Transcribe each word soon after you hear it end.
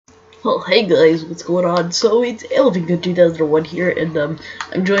Well, hey guys, what's going on? So it's Elephant 2001 here, and I'm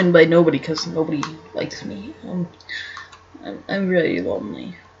joined by nobody because nobody likes me. I'm really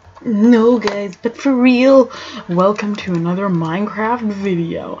lonely. No guys, but for real, welcome to another Minecraft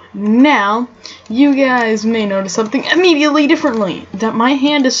video. Now, you guys may notice something immediately differently. That my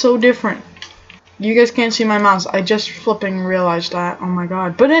hand is so different. You guys can't see my mouse. I just flipping realized that. Oh my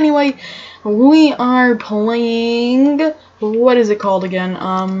god. But anyway, we are playing, what is it called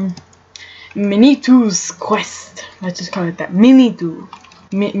again? Manitu's Quest. Let's just call it that. Manitu.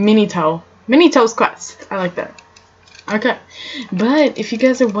 Manitu's Quest. I like that. Okay. But if you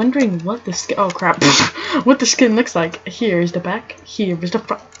guys are wondering what the skin, oh crap, what the skin looks like, here's the back, here is the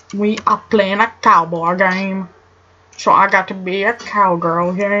front. We are playing a cowboy game. So I got to be a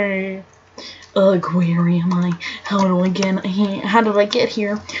cowgirl, yay. Ugh, where am I? How did I get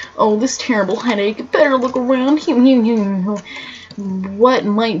here? Oh, this terrible headache. Better look around. What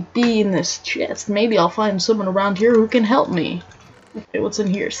might be in this chest? Maybe I'll find someone around here who can help me. Okay, what's in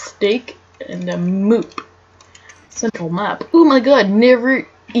here? Steak and a moop. Central map. Oh my god, never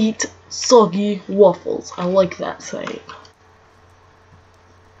eat soggy waffles. I like that saying.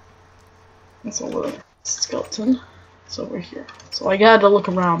 It's over there. Skeleton. It's over here. So I gotta look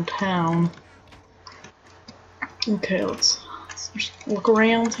around town. Okay, let's just look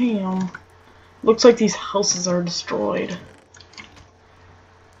around town. Looks like these houses are destroyed.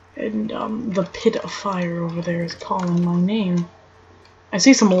 And the pit of fire over there is calling my name. I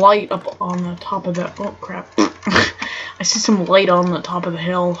see some light up on the top of that. Oh crap! I see some light on the top of the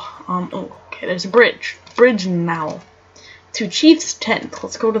hill. Oh, okay, there's a bridge. Bridge now. To Chief's tent.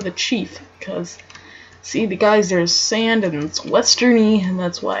 Let's go to the chief because see the guys. There's sand and it's westerny, and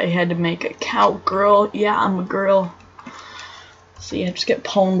that's why I had to make a cowgirl. Yeah, I'm a girl. See, I just get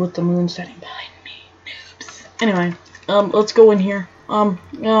pwned with the moon setting behind me. Noobs. Anyway, let's go in here.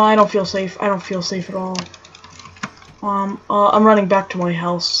 No, I don't feel safe. I don't feel safe at all. I'm running back to my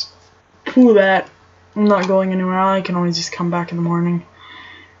house. Screw that. I'm not going anywhere. I can always just come back in the morning.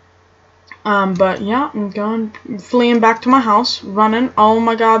 But yeah, I'm fleeing back to my house, running. Oh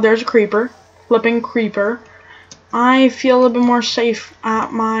my god, there's a creeper. Flipping creeper. I feel a little bit more safe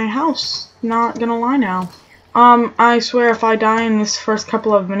at my house. Not gonna lie now. I swear if I die in this first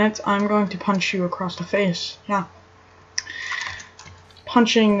couple of minutes, I'm going to punch you across the face. Yeah.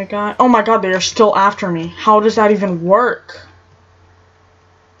 Punching the guy. Oh my god, they are still after me. How does that even work?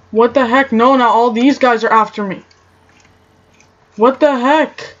 What the heck? No, not all these guys are after me. What the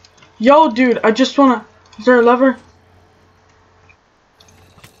heck? Yo, dude, I just wanna... Is there a lever?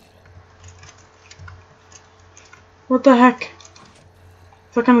 What the heck?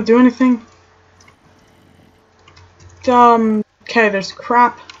 Is that gonna do anything? Okay, there's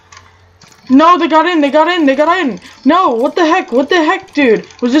crap. No, they got in, they got in, they got in! No, what the heck, dude?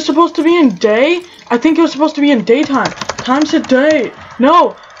 Was this supposed to be in day? I think it was supposed to be in daytime. Time's a day.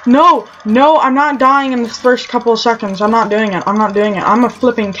 No, I'm not dying in this first couple of seconds. I'm not doing it, I'm a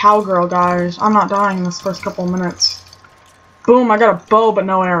flipping cowgirl, guys. I'm not dying in this first couple of minutes. Boom, I got a bow but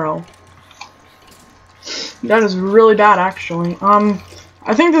no arrow. That is really bad, actually.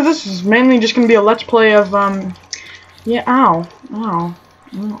 I think that this is mainly just gonna be a let's play of, yeah, ow.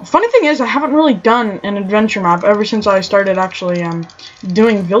 Funny thing is, I haven't really done an adventure map ever since I started actually,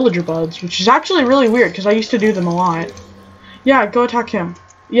 doing VillagerBudz, which is actually really weird, because I used to do them a lot. Yeah, go attack him.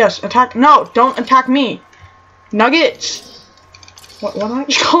 Yes, attack- No, don't attack me! Nuggets! What did I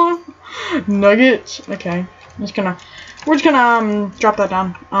just call him? Nuggets. Okay. We're just gonna, drop that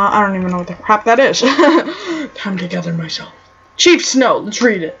down. I don't even know what the crap that is. Time to gather myself. Chief Snow, let's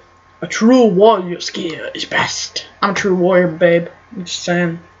read it. A true warrior skier is best. I'm a true warrior, babe. I'm just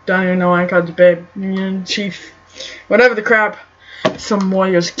saying. Don't even know why I called you babe. Yeah, chief. Whatever the crap. Some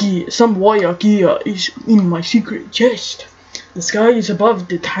warrior gear is in my secret chest. The sky is above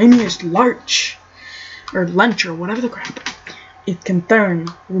the tiniest larch. Or lunch, or whatever the crap. It can turn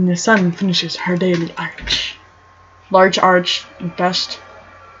when the sun finishes her daily arch. Large arch, best.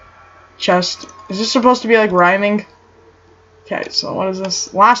 Chest. Is this supposed to be like rhyming? Okay, so what is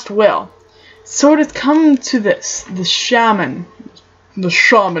this? Last will. So it has come to this. The shaman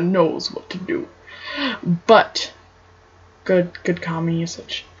knows what to do. But good common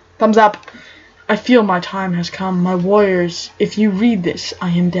usage. Thumbs up. I feel my time has come. My warriors, if you read this, I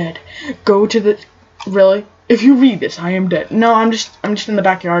am dead. Go to the really? If you read this, I am dead. No, I'm just in the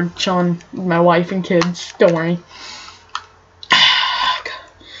backyard chilling with my wife and kids. Don't worry.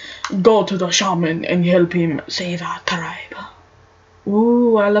 Go to the shaman and help him save our tribe.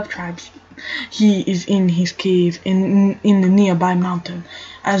 Ooh, I love tribes. He is in his cave in the nearby mountain,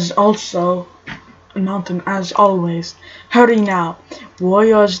 as also mountain as always. Hurry now.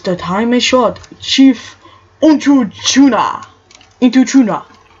 Warriors, the time is short. Chief, into tuna. Into tuna.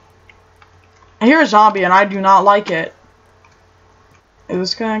 I hear a zombie and I do not like it. Is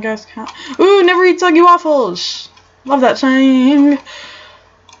this gonna guys count? Ooh, never eat soggy waffles. Love that saying.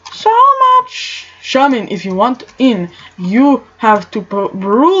 So much. Shaman, if you want in, you have to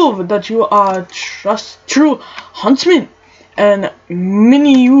prove that you are true huntsman. And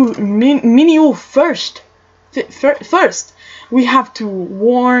Manitu first. First, we have to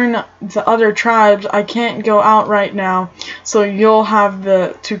warn the other tribes. I can't go out right now, so you'll have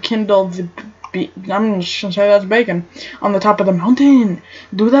to kindle the. I'm just gonna say that's bacon on the top of the mountain.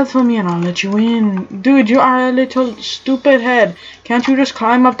 Do that for me and I'll let you in. Dude, you are a little stupid head. Can't you just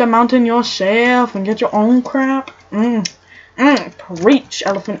climb up the mountain yourself and get your own crap? Preach,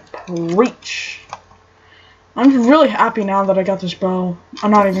 elephant, preach. I'm really happy now that I got this bow.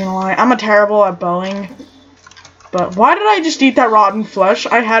 I'm not even gonna lie. I'm terrible at bowing. But why did I just eat that rotten flesh?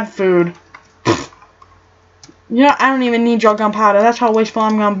 I had food. You know, I don't even need your gunpowder. That's how wasteful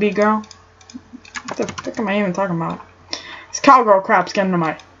I'm gonna be, girl. What the frick am I even talking about? This cowgirl crap's getting to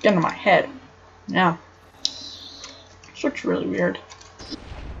my head. Yeah. This looks really weird.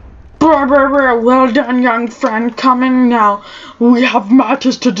 Well done, young friend. Coming now. We have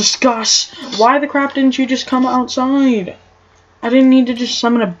matters to discuss. Why the crap didn't you just come outside? I didn't need to just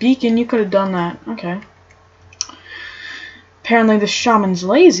summon a beacon. You could have done that. Okay. Apparently the shaman's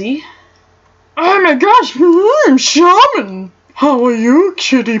lazy. Oh my gosh, I'm shaman. How are you,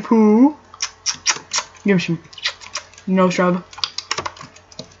 kitty poo? Give me some nose rub.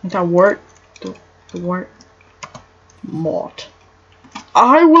 Is that wart? The wart? Mort.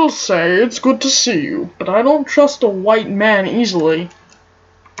 I will say it's good to see you, but I don't trust a white man easily.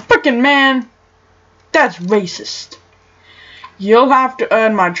 Frickin' man! That's racist. You'll have to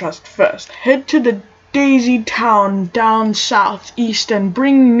earn my trust first. Head to the Daisy Town down southeast and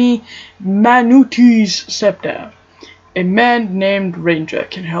bring me Manitu's scepter. A man named Ranger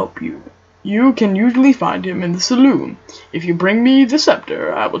can help you. You can usually find him in the saloon. If you bring me the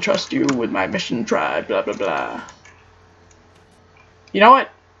scepter, I will trust you with my mission tribe, blah blah blah. You know what?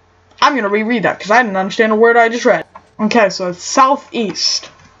 I'm gonna reread that because I didn't understand a word I just read. Okay, so it's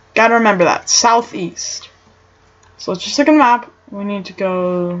southeast. Gotta remember that. Southeast. So let's just look at the map. We need to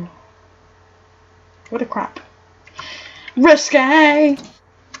go... What a crap. Risque!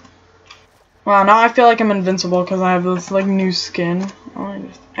 Wow, now I feel like I'm invincible because I have this, like, new skin. Oh,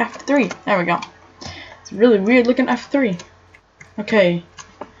 F3. There we go. It's a really weird looking F3. Okay.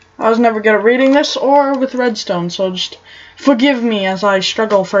 I was never good at reading this or with redstone, so just forgive me as I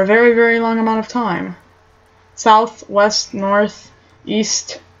struggle for a very, very long amount of time. South, west, north,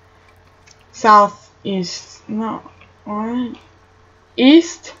 east, south, east. No. Alright.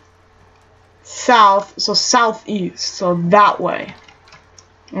 East, south, so southeast, so that way.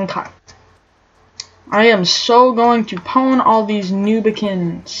 Okay. I am so going to pwn all these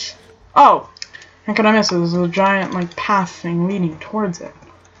noobikins. Oh! How could I miss it? There's a giant, like, path thing leading towards it.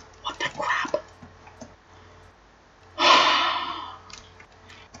 What the crap?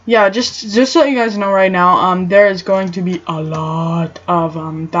 Yeah, just so you guys know right now, there is going to be a lot of,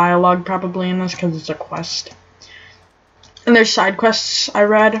 dialogue probably in this, because it's a quest. And there's side quests I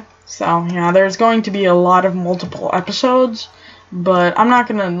read, so, yeah, there's going to be a lot of multiple episodes. But I'm not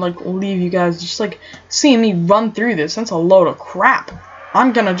gonna, like, leave you guys just, like, seeing me run through this. That's a load of crap.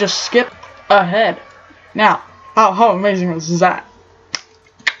 I'm gonna just skip ahead. Now, how amazing was that?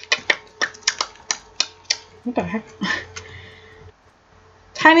 What the heck?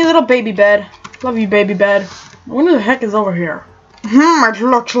 Tiny little baby bed. Love you, baby bed. What the heck is over here? It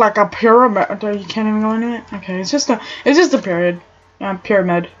looks like a pyramid. You can't even go into it? Okay, it's just a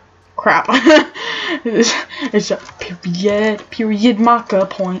pyramid. Crap. It's a period marker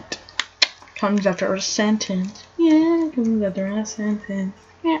point. Comes after a sentence. Yeah, comes after a sentence.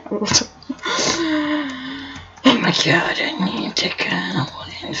 Yeah. Oh my god, I need to go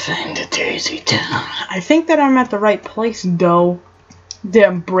and find the Daisy Town. I think that I'm at the right place, though.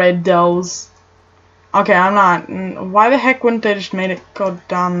 Damn bread doughs. Okay, I'm not. Why the heck wouldn't they just made it go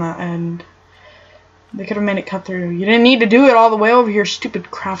down the end? They could have made it cut through. You didn't need to do it all the way over here, stupid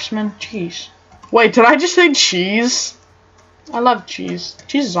craftsman. Jeez. Wait, did I just say cheese? I love cheese.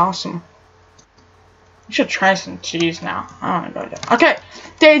 Cheese is awesome. You should try some cheese now. I don't want to go there. Okay.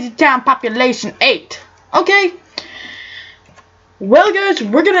 Daisy Town population 8. Okay. Well, guys,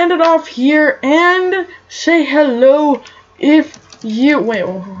 we're going to end it off here and say hello if you... Wait,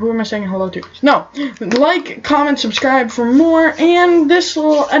 who am I saying hello to? No. Like, comment, subscribe for more, and this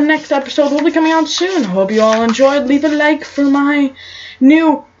next episode will be coming out soon. Hope you all enjoyed. Leave a like for my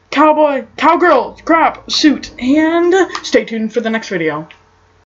new cowboy, cowgirl, crap, suit, and stay tuned for the next video.